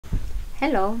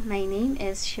Hello, my name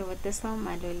is Xivutiso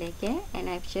Maluleke and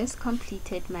I've just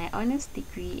completed my honors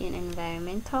degree in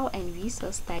environmental and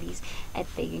resource studies at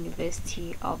the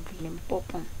University of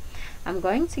Limpopo. I'm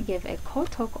going to give a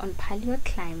co-talk on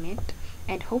paleoclimate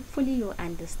and hopefully you'll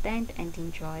understand and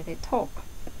enjoy the talk.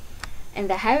 In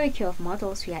the hierarchy of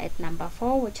models, we are at number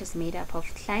 4, which is made up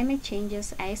of climate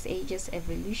changes, ice ages,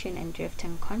 evolution, and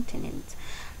drifting continents.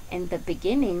 In the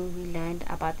beginning, we learned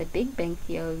about the Big Bang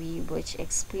Theory, which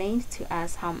explained to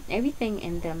us how everything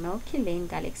in the Milky Way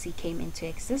galaxy came into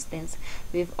existence.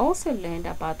 We've also learned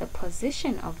about the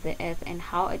position of the Earth and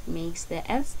how it makes the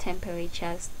Earth's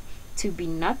temperatures to be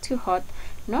not too hot,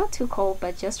 not too cold,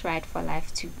 but just right for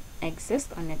life to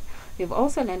exist on it. We've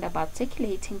also learned about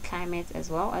circulating climates as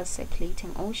well as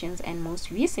circulating oceans, and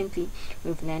most recently,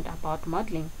 we've learned about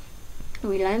modeling.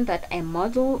 We learned that a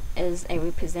model is a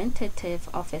representative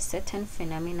of a certain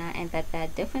phenomena and that there are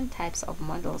different types of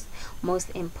models.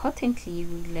 Most importantly,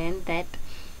 we learned that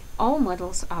all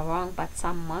models are wrong, but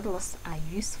some models are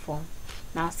useful.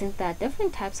 Now, since there are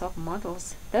different types of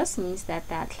models, this means that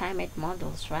there are climate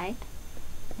models, right?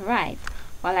 Right.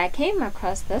 Well, I came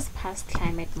across this past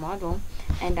climate model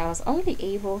and I was only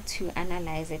able to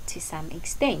analyze it to some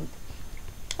extent.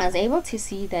 I was able to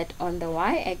see that on the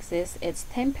y-axis, its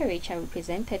temperature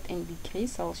represented in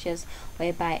degrees Celsius,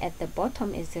 whereby at the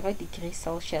bottom is 0 degrees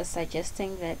Celsius,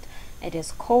 suggesting that it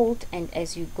is cold, and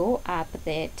as you go up,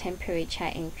 the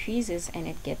temperature increases and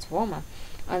it gets warmer.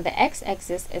 On the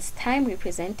x-axis, its time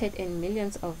represented in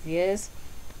millions of years,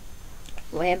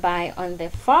 whereby on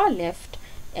the far left,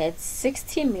 it's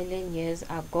 60 million years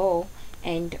ago,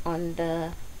 and on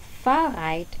the far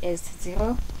right is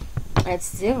 0.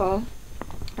 It's 0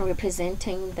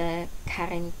 representing the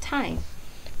current time.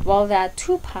 Well, there are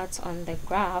two parts on the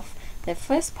graph. The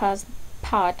first part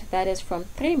that is from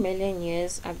 3 million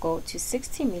years ago to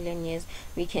 60 million years,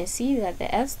 we can see that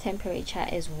the Earth's temperature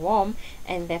is warm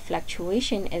and the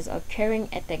fluctuation is occurring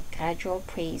at a gradual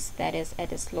pace, that is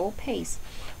at a slow pace.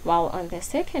 While on the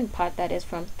second part that is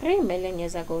from 3 million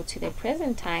years ago to the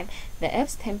present time, the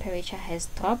Earth's temperature has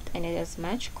dropped and it is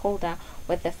much colder,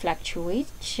 with the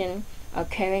fluctuation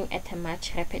occurring at a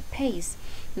much rapid pace.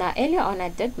 Now, earlier on I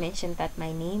did mention that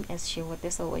my name is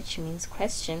Xivutiso, which means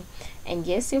question, and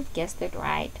yes, you've guessed it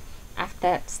right.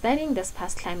 After studying this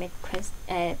past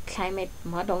climate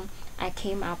model, I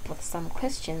came up with some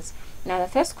questions. Now,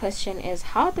 the first question is,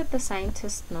 how did the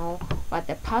scientists know what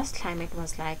the past climate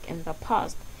was like in the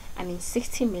past?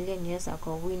 60 million years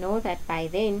ago. We know that by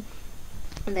then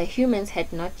the humans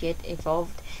had not yet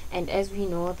evolved, and as we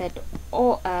know that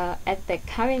at the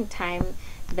current time,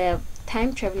 the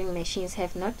time traveling machines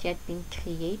have not yet been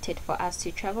created for us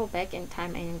to travel back in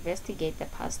time and investigate the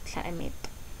past climate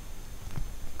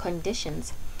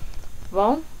conditions.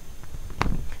 Well,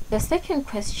 the second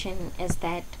question is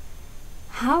that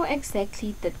how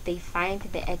exactly did they find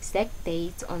the exact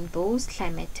dates on those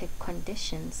climatic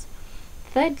conditions?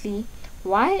 Thirdly,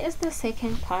 why is the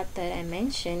second part that I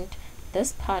mentioned,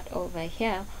 this part over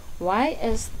here, why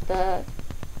is the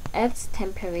Earth's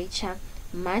temperature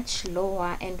much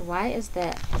lower, and why is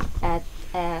the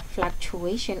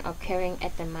fluctuation occurring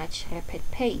at a much rapid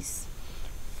pace?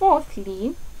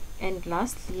 Fourthly and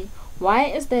lastly, why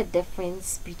is the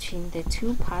difference between the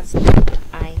two parts that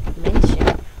I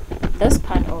mentioned, this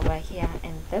part over here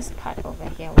and this part over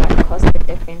here? What caused the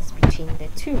difference between the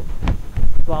two?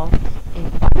 Well,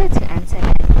 in order to answer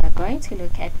that, we are going to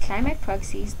look at climate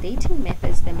proxies, dating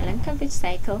methods, the Maluleke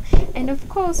cycle, and of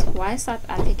course, why South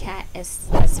Africa is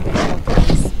a special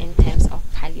place in terms of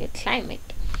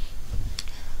paleoclimate.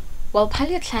 Well,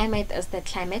 paleoclimate is the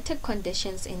climatic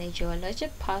conditions in a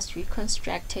geologic past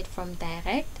reconstructed from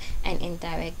direct and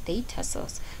indirect data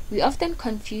source. We often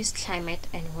confuse climate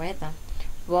and weather.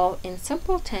 Well, in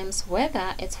simple terms,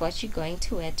 weather it's what you're going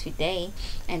to wear today,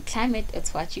 and climate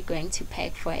it's what you're going to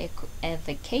pack for a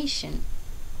vacation.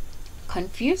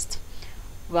 Confused?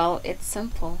 Well, it's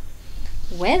simple.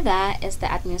 Weather is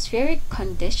the atmospheric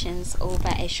conditions over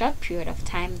a short period of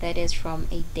time, that is from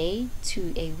a day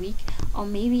to a week or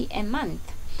maybe a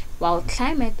month, while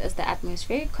climate is the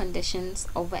atmospheric conditions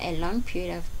over a long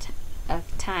period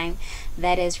of time,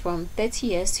 that is from 30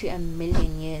 years to a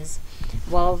million years.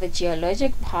 While the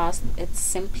geologic past, it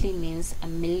simply means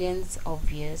millions of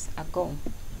years ago.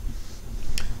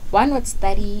 One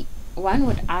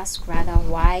would ask rather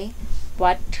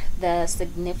what the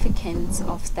significance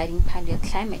of studying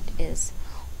paleoclimate is.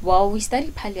 Well, we study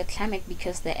paleoclimate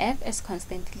because the Earth is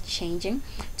constantly changing,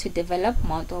 to develop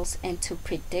models and to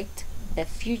predict the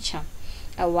future.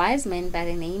 A wise man by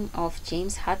the name of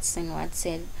James Hudson once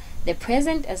said The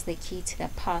present is the key to the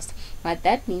past. What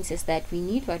that means is that we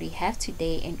need what we have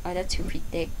today in order to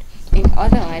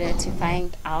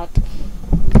find out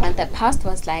what the past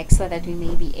was like, so that we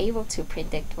may be able to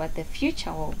predict what the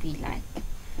future will be like.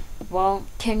 Well,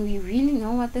 can we really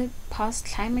know what the past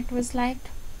climate was like?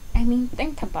 I mean,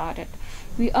 think about it.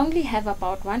 We only have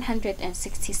about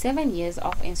 167 years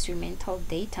of instrumental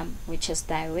data, which is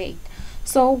direct.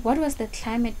 So what was the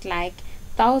climate like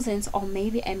thousands or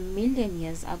maybe a million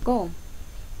years ago?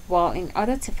 Well, in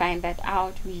order to find that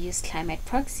out, we use climate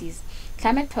proxies.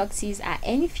 Climate proxies are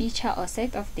any feature or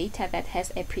set of data that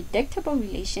has a predictable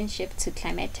relationship to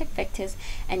climatic factors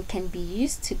and can be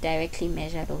used to directly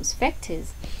measure those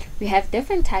factors. We have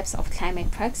different types of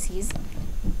climate proxies.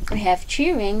 We have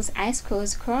tree rings, ice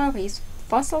cores, coral reefs,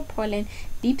 fossil pollen,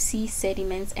 deep sea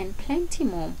sediments, and plenty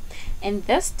more. In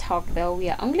this talk, though, we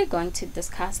are only going to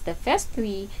discuss the first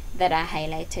three that are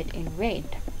highlighted in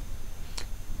red.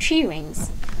 Tree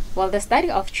rings. Well, the study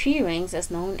of tree rings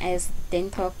is known as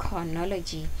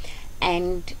dendrochronology,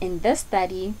 and in this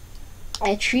study,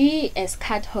 a tree is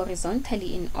cut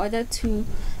horizontally in order to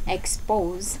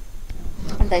expose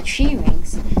the tree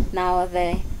rings. Now,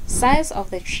 the size of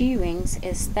the tree rings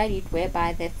is studied,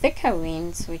 whereby the thicker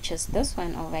rings, which is this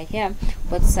one over here,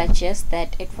 would suggest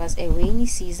that it was a rainy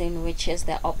season, which is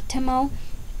the optimal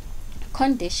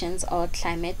conditions or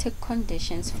climatic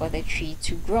conditions for the tree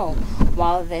to grow,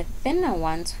 while the thinner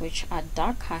ones, which are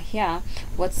darker here,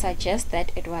 would suggest that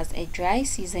it was a dry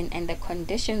season and the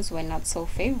conditions were not so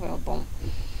favorable.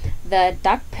 The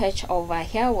dark patch over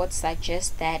here would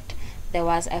suggest that there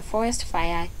was a forest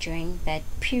fire during that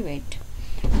period.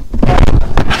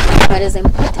 What is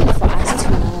important for us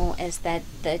to know is that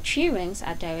the tree rings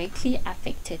are directly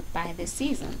affected by the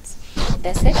seasons.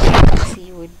 The second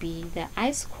proxy would be the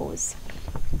ice cores.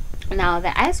 Now,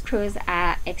 the ice cores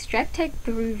are extracted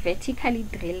through vertically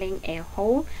drilling a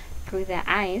hole through the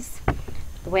ice,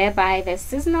 whereby the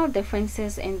seasonal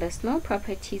differences in the snow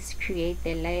properties create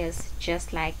the layers,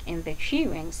 just like in the tree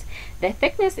rings. The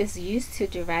thickness is used to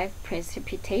derive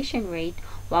precipitation rate,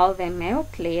 while the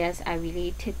melt layers are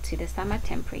related to the summer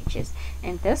temperatures.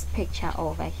 In this picture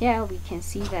over here, we can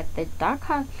see that the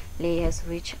darker layers,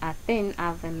 which are thin,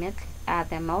 are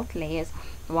the melt layers,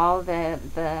 while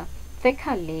the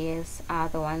thicker layers are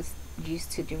the ones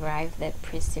used to derive the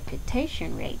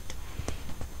precipitation rate.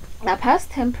 Now, past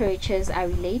temperatures are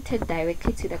related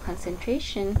directly to the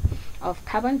concentration of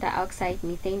carbon dioxide,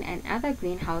 methane, and other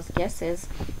greenhouse gases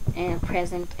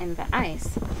present in the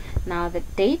ice. Now, the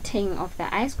dating of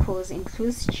the ice cores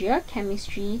includes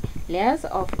geochemistry, layers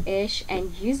of ash,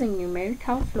 and using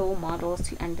numerical flow models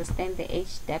to understand the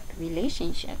age-depth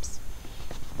relationships.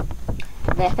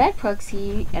 The third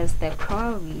proxy is the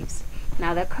coral reefs.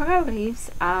 Now, the coral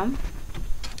reefs are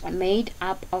made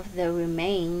up of the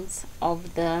remains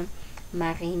of the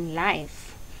marine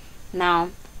life. Now,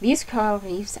 these coral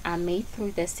reefs are made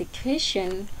through the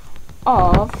secretion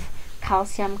of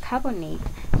calcium carbonate.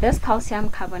 This calcium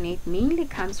carbonate mainly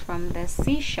comes from the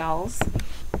seashells,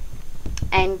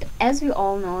 and as we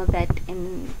all know that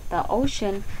in the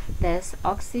ocean there's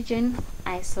oxygen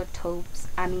isotopes,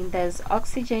 there's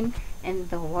oxygen in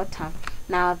the water.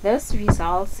 Now, this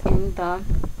results in the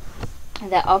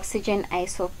oxygen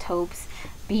isotopes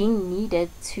being needed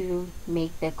to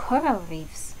make the coral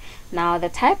reefs. Now, the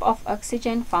type of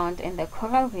oxygen found in the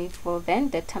coral reef will then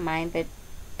determine the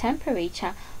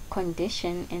temperature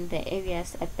condition in the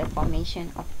areas at the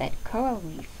formation of that coral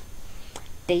reef.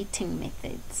 Dating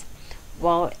methods.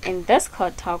 Well, in this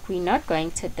talk, we're not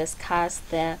going to discuss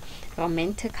the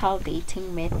romantical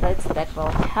dating methods that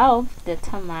will help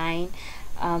determine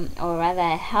or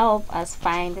rather help us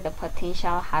find the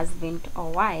potential husband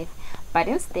or wife, but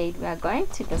instead we are going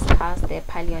to discuss the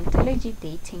paleontology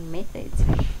dating methods.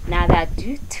 Now, there are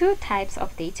two types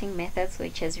of dating methods,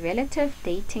 which is relative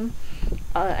dating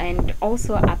and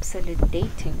also absolute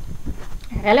dating.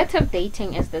 Relative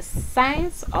dating is the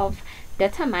science of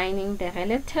determining the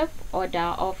relative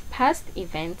order of past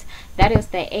events, that is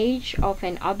the age of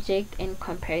an object in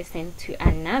comparison to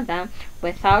another,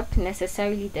 without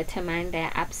necessarily determining their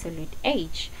absolute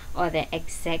age or the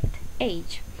exact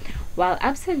age. While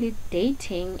absolute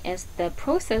dating is the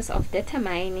process of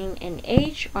determining an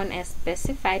age on a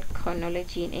specified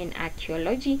chronology in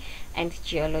archaeology and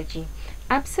geology.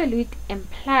 Absolute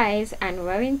implies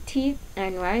unwarranted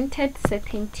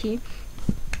certainty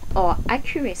or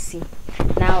accuracy.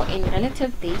 Now, in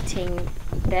relative dating,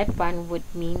 that one would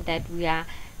mean that we are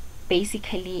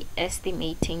basically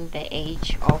estimating the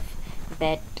age of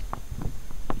that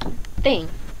thing.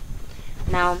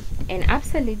 Now, in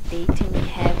absolute dating, we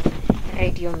have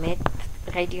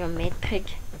radiometric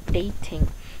dating.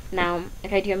 Now,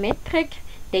 radiometric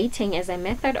dating is a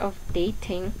method of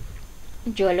dating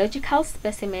geological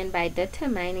specimen by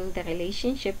determining the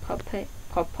relationship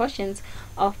proportions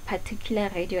of particular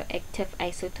radioactive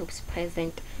isotopes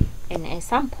present in a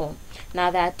sample.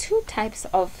 Now, there are two types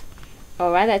of,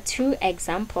 or rather two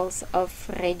examples of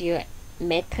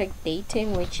radiometric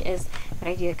dating, which is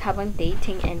radiocarbon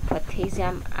dating and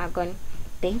potassium argon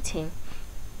dating.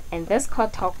 In this core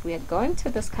talk, we are going to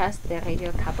discuss the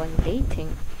radiocarbon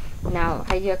dating. Now,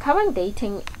 radiocarbon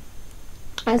dating,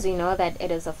 as we know that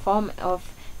it is a form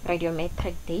of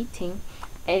radiometric dating,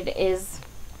 it is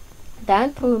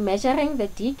done through measuring the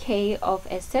decay of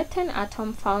a certain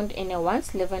atom found in a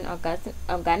once living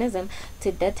organism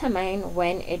to determine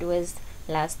when it was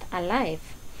last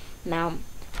alive. Now,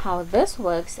 how this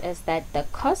works is that the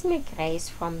cosmic rays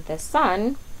from the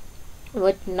sun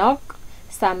would knock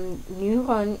some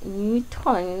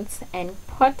neutrons and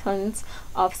protons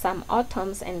of some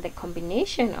atoms, and the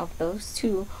combination of those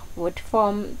two would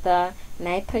form the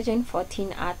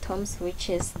nitrogen-14 atoms, which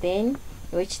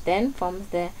then forms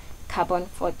the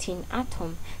carbon-14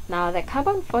 atom. Now, the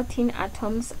carbon-14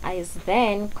 atoms is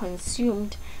then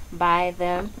consumed by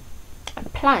the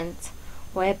plant,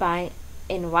 whereby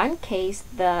in one case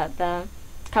the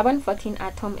carbon-14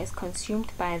 atom is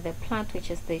consumed by the plant,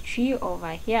 which is the tree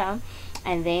over here,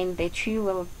 and then the tree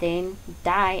will then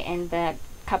die, and the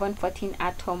carbon-14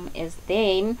 atom is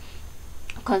then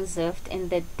conserved in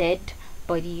the dead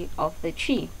body of the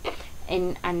tree.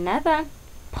 In another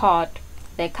part,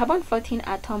 the carbon-14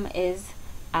 atom is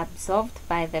absorbed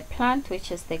by the plant,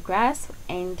 which is the grass,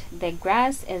 and the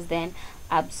grass is then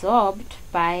absorbed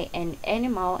by an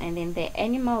animal, and then the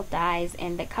animal dies,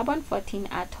 and the carbon-14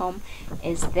 atom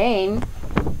is then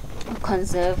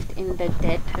conserved in the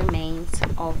dead remains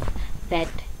of that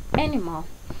animal.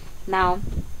 Now,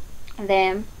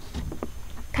 the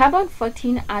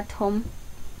carbon-14 atom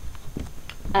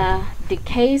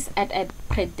decays at a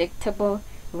predictable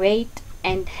rate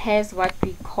and has what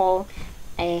we call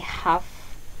a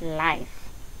half-life.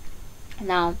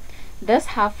 Now, this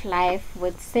half-life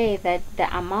would say that the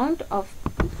amount of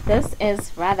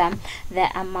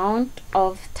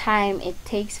time it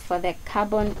takes for the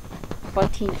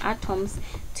carbon-14 atoms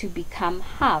to become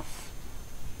half.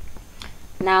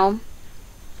 Now,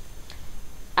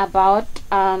 about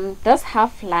this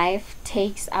half-life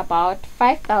takes about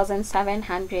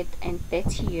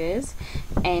 5,730 years,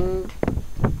 and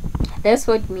this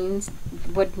would mean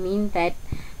that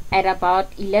at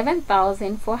about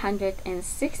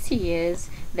 11,460 years,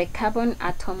 the carbon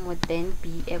atom would then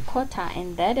be a quarter,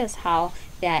 and that is how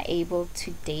they are able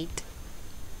to date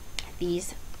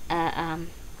these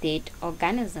dead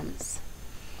organisms.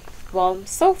 Well,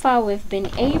 so far we've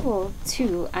been able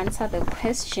to answer the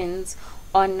questions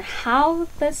on how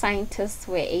the scientists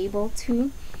were able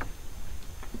to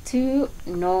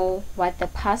know what the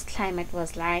past climate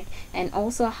was like, and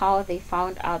also how they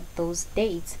found out those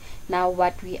dates. Now,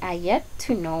 what we are yet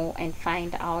to know and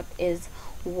find out is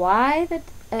why the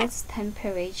Earth's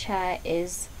temperature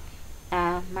is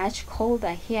much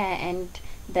colder here, and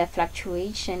the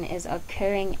fluctuation is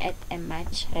occurring at a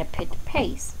much rapid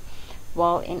pace.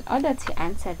 Well, in order to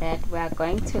answer that, we are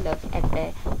going to look at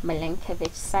the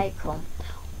Maluleke cycle.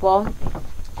 Well,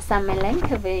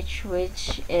 Maluleke,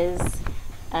 which is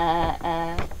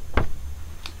a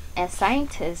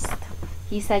scientist,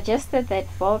 he suggested that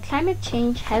climate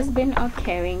change has been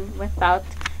occurring without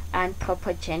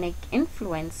anthropogenic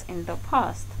influence in the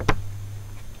past.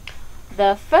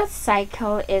 The first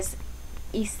cycle is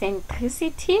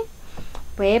eccentricity,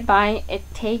 whereby it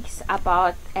takes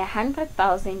about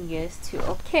 100,000 years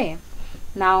to occur.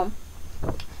 Now,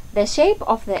 the shape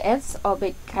of the Earth's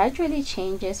orbit gradually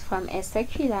changes from a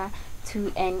circular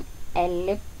to an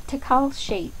elliptical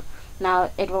shape.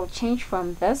 Now, it will change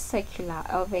from this circular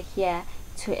over here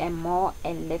to a more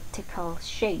elliptical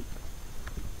shape.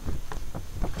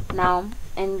 Now,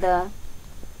 in the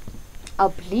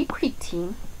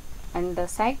obliquity, and the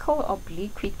cycle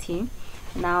obliquity,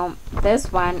 now this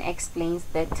one explains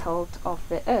the tilt of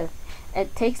the Earth.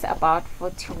 It takes about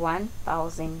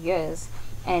 41,000 years,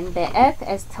 and the Earth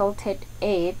is tilted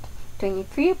at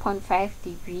 23.5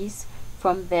 degrees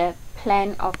from the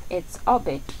plane of its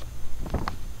orbit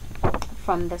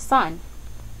from the Sun.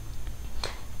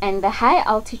 And the high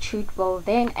altitude will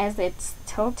then, as it's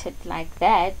tilted like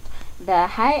that, the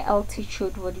high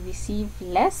altitude would receive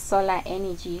less solar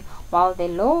energy, while the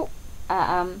low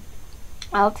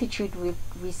altitude will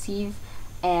receive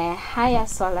a higher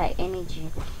solar energy.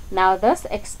 Now, this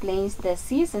explains the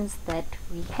seasons that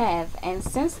we have, and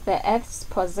since the Earth's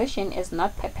position is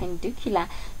not perpendicular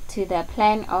to the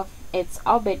plan of its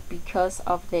orbit because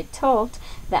of the tilt.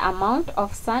 The amount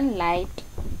of sunlight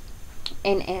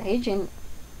in a region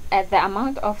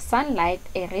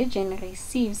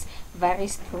receives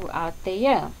varies throughout the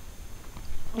year.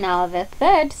 Now the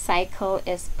third cycle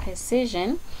is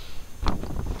precession,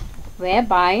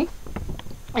 whereby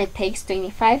it takes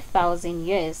 25,000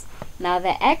 years. Now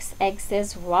the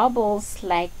x-axis wobbles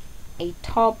like a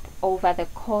top over the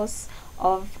course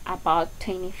of about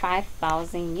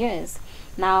 25,000 years.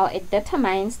 Now it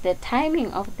determines the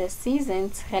timing of the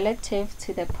seasons relative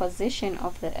to the position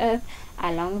of the earth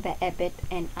along the orbit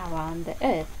and around the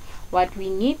earth. What we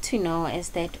need to know is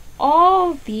that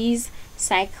all these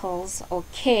cycles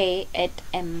occur at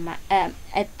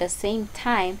the same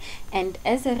time, and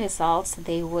as a result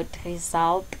they would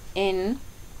result in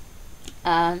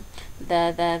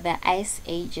the ice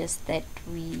ages that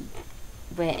we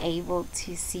were able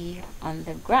to see on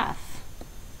the graph.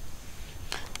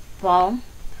 Well,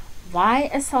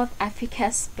 why is South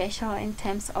Africa special in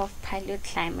terms of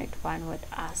paleoclimate, one would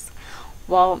ask?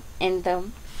 Well,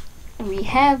 we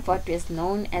have what is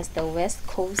known as the West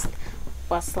Coast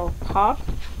Fossil Park,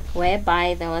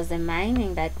 whereby there was a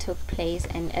mining that took place,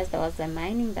 and as there was a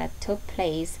mining that took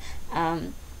place,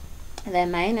 the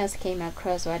miners came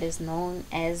across what is known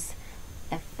as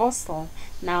a fossil.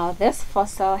 Now this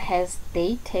fossil has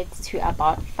dated to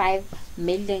about 5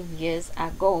 million years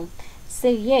ago. So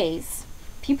yes,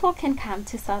 people can come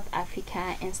to South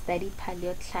Africa and study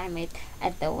paleoclimate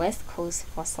at the West Coast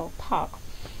Fossil Park.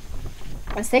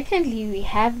 Secondly, we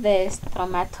have the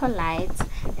stromatolites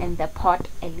in the Port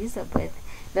Elizabeth.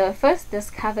 They were first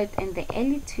discovered in the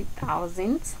early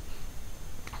 2000s,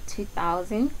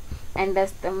 and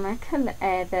the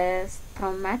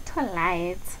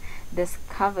stromatolites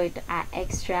discovered are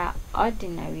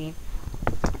extraordinary,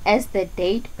 as they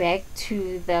date back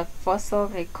to the fossil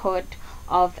record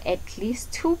of at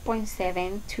least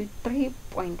 2.7 to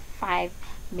 3.5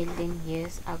 million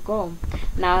years ago.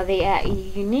 Now they are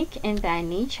unique in their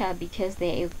nature because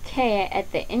they occur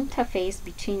at the interface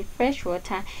between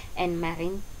freshwater and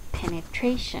marine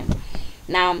penetration.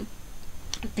 Now,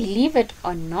 believe it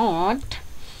or not,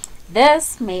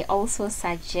 this may also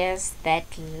suggest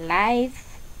that life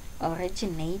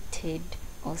originated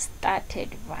or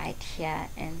started right here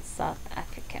in South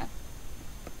Africa.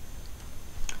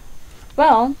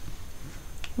 Well,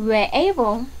 we were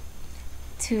able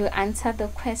to answer the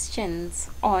questions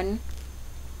on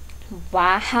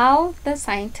how the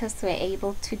scientists were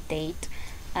able to date,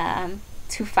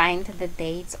 to find the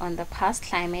dates on the past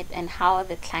climate and how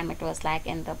the climate was like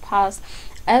in the past,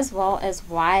 as well as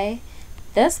why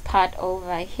this part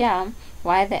over here,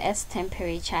 why the Earth's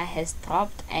temperature has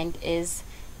dropped and is,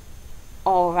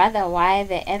 or rather why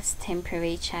the Earth's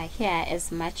temperature here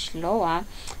is much lower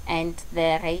and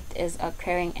the rate is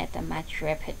occurring at a much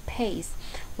rapid pace.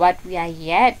 What we are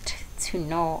yet to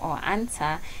know or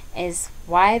answer is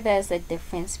why there's a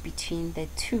difference between the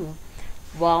two.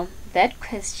 Well, that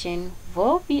question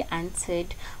will be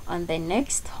answered on the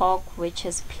next talk, which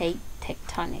is plate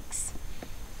tectonics.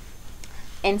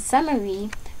 In summary,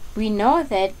 we know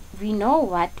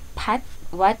what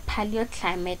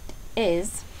paleoclimate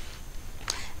is,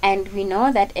 and we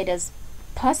know that it is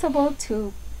possible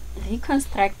to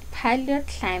reconstruct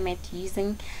paleoclimate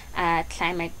using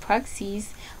climate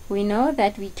proxies. We know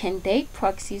that we can date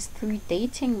proxies through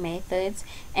dating methods,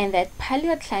 and that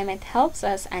paleoclimate helps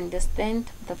us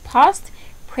understand the past,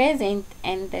 present,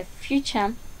 and the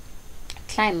future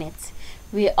climates.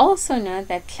 We also know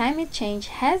that climate change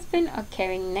has been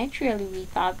occurring naturally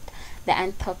without the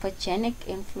anthropogenic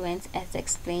influence, as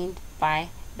explained by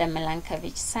the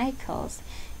Maluleke cycles.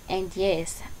 And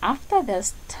yes, after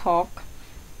this talk,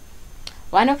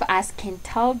 one of us can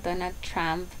tell Donald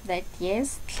Trump that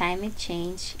yes, climate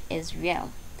change is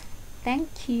real.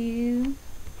 Thank you.